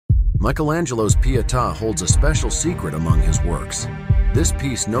Michelangelo's Pietà holds a special secret among his works. This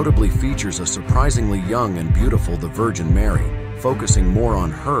piece notably features a surprisingly young and beautiful the Virgin Mary, focusing more on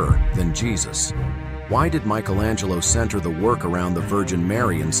her than Jesus. Why did Michelangelo center the work around the Virgin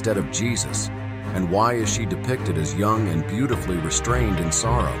Mary instead of Jesus? And why is she depicted as young and beautifully restrained in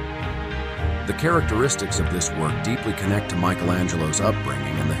sorrow? The characteristics of this work deeply connect to Michelangelo's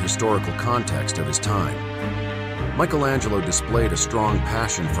upbringing and the historical context of his time. Michelangelo displayed a strong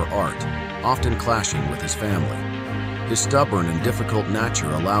passion for art, often clashing with his family. His stubborn and difficult nature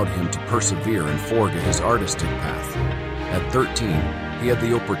allowed him to persevere and forge his artistic path. At 13, he had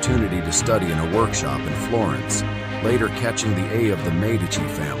the opportunity to study in a workshop in Florence, later catching the eye of the Medici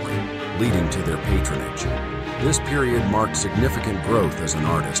family, leading to their patronage. This period marked significant growth as an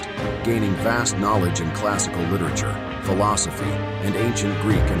artist, gaining vast knowledge in classical literature, philosophy, and ancient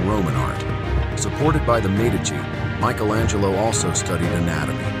Greek and Roman art. Supported by the Medici, Michelangelo also studied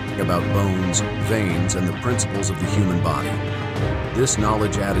anatomy, about bones, veins, and the principles of the human body. This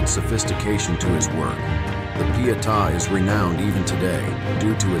knowledge added sophistication to his work. The Pietà is renowned even today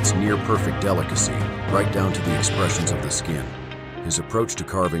due to its near-perfect delicacy, right down to the expressions of the skin. His approach to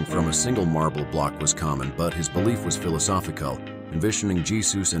carving from a single marble block was common, but his belief was philosophical, envisioning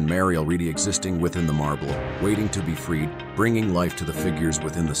Jesus and Mary already existing within the marble, waiting to be freed, bringing life to the figures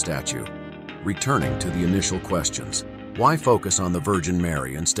within the statue. Returning to the initial questions, why focus on the Virgin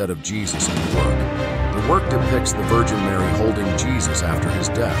Mary instead of Jesus in the work? The work depicts the Virgin Mary holding Jesus after his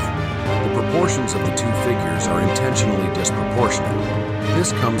death. The proportions of the two figures are intentionally disproportionate.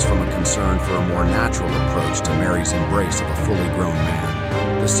 This comes from a concern for a more natural approach to Mary's embrace of a fully grown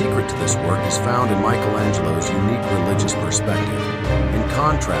man. The secret to this work is found in Michelangelo's unique religious perspective. In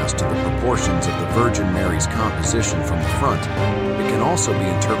contrast to the proportions of the Virgin Mary's composition from the front, it can also be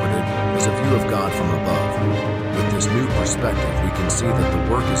interpreted as a view of God from above. With this new perspective, we can see that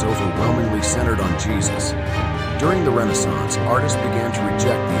the work is overwhelmingly centered on Jesus. During the Renaissance, artists began to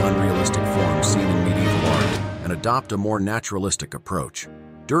reject the unrealistic forms seen in medieval art and adopt a more naturalistic approach.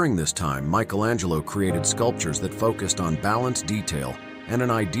 During this time, Michelangelo created sculptures that focused on balanced detail and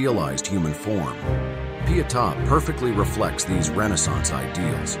an idealized human form. Pietà perfectly reflects these Renaissance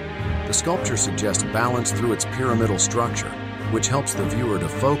ideals. The sculpture suggests balance through its pyramidal structure, which helps the viewer to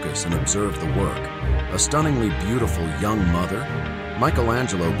focus and observe the work. A stunningly beautiful young mother,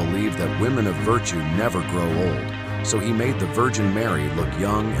 Michelangelo believed that women of virtue never grow old, so he made the Virgin Mary look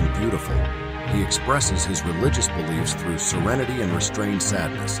young and beautiful. He expresses his religious beliefs through serenity and restrained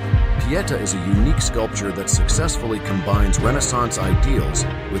sadness. Pieta is a unique sculpture that successfully combines Renaissance ideals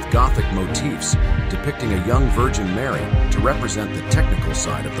with Gothic motifs, depicting a young Virgin Mary to represent the technical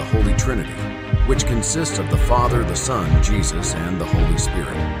side of the Holy Trinity, which consists of the Father, the Son, Jesus, and the Holy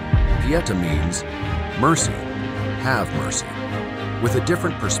Spirit. Pieta means mercy, have mercy. With a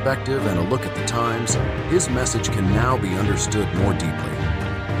different perspective and a look at the times, his message can now be understood more deeply.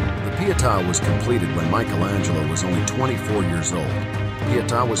 The Pietà was completed when Michelangelo was only 24 years old.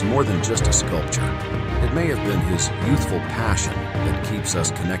 Pietà was more than just a sculpture. It may have been his youthful passion that keeps us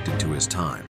connected to his time.